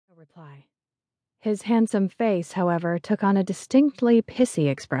reply. His handsome face, however, took on a distinctly pissy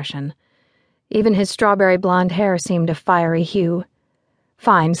expression. Even his strawberry blonde hair seemed a fiery hue.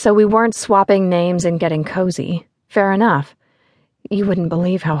 Fine, so we weren't swapping names and getting cozy. Fair enough. You wouldn't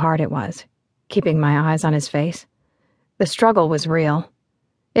believe how hard it was, keeping my eyes on his face. The struggle was real.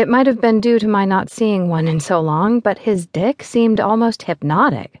 It might have been due to my not seeing one in so long, but his dick seemed almost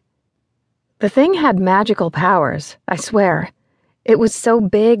hypnotic. The thing had magical powers, I swear. It was so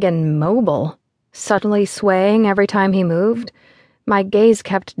big and mobile, subtly swaying every time he moved. My gaze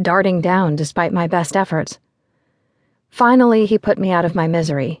kept darting down despite my best efforts. Finally, he put me out of my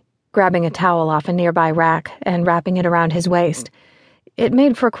misery, grabbing a towel off a nearby rack and wrapping it around his waist. It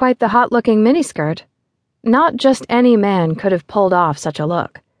made for quite the hot-looking miniskirt. Not just any man could have pulled off such a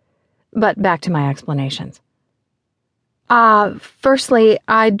look. But back to my explanations. Firstly,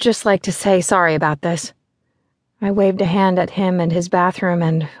 I'd just like to say sorry about this. I waved a hand at him and his bathroom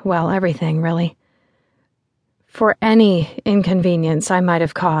and, well, everything, really. For any inconvenience I might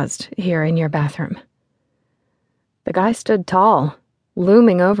have caused here in your bathroom. The guy stood tall,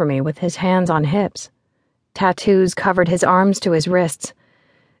 looming over me with his hands on hips. Tattoos covered his arms to his wrists.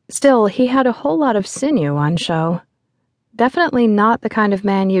 Still, he had a whole lot of sinew on show. Definitely not the kind of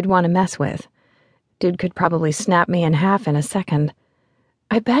man you'd want to mess with. Dude could probably snap me in half in a second.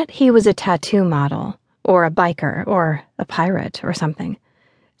 I bet he was a tattoo model, or a biker, or a pirate, or something.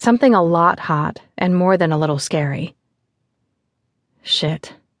 Something a lot hot, and more than a little scary.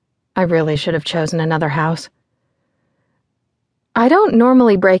 Shit. I really should have chosen another house. I don't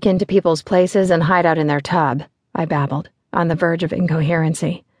normally break into people's places and hide out in their tub, I babbled, on the verge of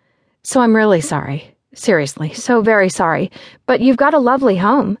incoherency. So I'm really sorry. Seriously, so very sorry. But you've got a lovely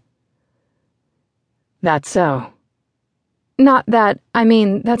home. That's so. Not that, I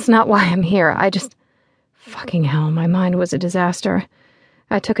mean, that's not why I'm here. Fucking hell, my mind was a disaster.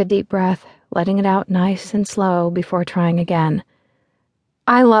 I took a deep breath, letting it out nice and slow before trying again.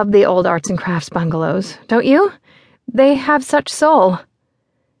 I love the old arts and crafts bungalows, don't you? They have such soul.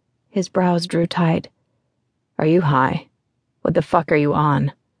 His brows drew tight. Are you high? What the fuck are you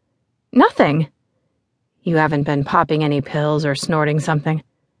on? Nothing. You haven't been popping any pills or snorting something?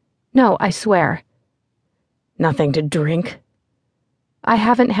 No, I swear. Nothing to drink? I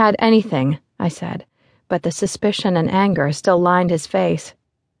haven't had anything, I said, but the suspicion and anger still lined his face.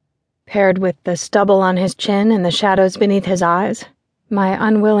 Paired with the stubble on his chin and the shadows beneath his eyes, my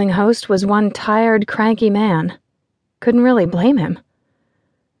unwilling host was one tired, cranky man. Couldn't really blame him.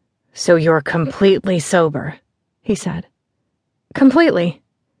 So you're completely sober, he said. Completely.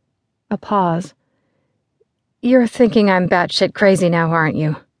 A pause. You're thinking I'm batshit crazy now, aren't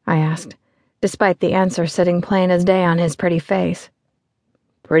you? I asked, despite the answer sitting plain as day on his pretty face.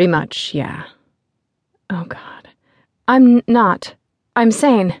 Pretty much, yeah. Oh, God. I'm not. I'm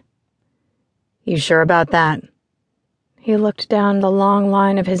sane. You sure about that? He looked down the long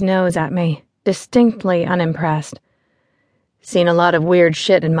line of his nose at me, distinctly unimpressed. Seen a lot of weird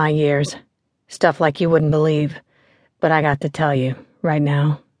shit in my years. Stuff like you wouldn't believe. But I got to tell you, right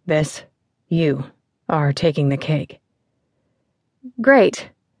now, you are taking the cake. Great.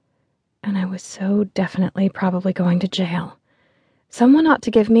 And I was so definitely probably going to jail. Someone ought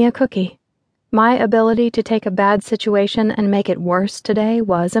to give me a cookie. My ability to take a bad situation and make it worse today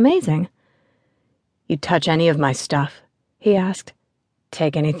was amazing. You touch any of my stuff? He asked.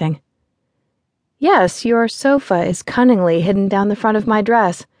 Take anything? Yes, your sofa is cunningly hidden down the front of my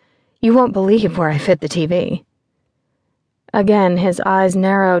dress. You won't believe where I fit the TV. Again, his eyes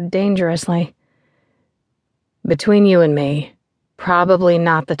narrowed dangerously. Between you and me, probably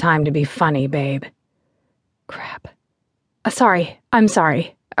not the time to be funny, babe. Crap. I'm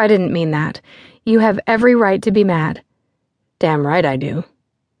sorry. I didn't mean that. You have every right to be mad. Damn right I do.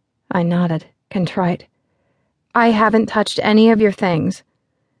 I nodded, contrite. I haven't touched any of your things.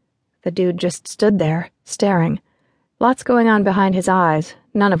 The dude just stood there, staring. Lots going on behind his eyes,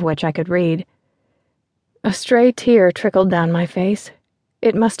 none of which I could read. A stray tear trickled down my face.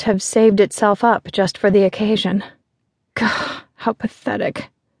 It must have saved itself up just for the occasion. Gah, how pathetic.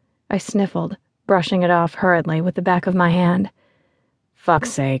 I sniffled, brushing it off hurriedly with the back of my hand.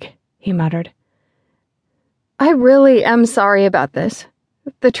 Fuck's sake, he muttered. I really am sorry about this.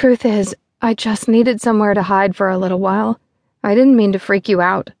 The truth is, I just needed somewhere to hide for a little while. I didn't mean to freak you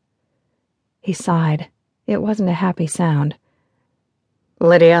out. He sighed. It wasn't a happy sound.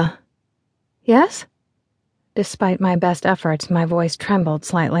 Lydia? Yes? Despite my best efforts, my voice trembled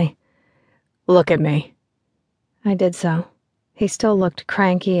slightly. Look at me. I did so. He still looked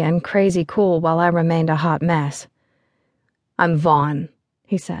cranky and crazy cool while I remained a hot mess. I'm Vaughn,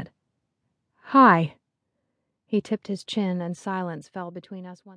 he said. Hi. He tipped his chin and silence fell between us once.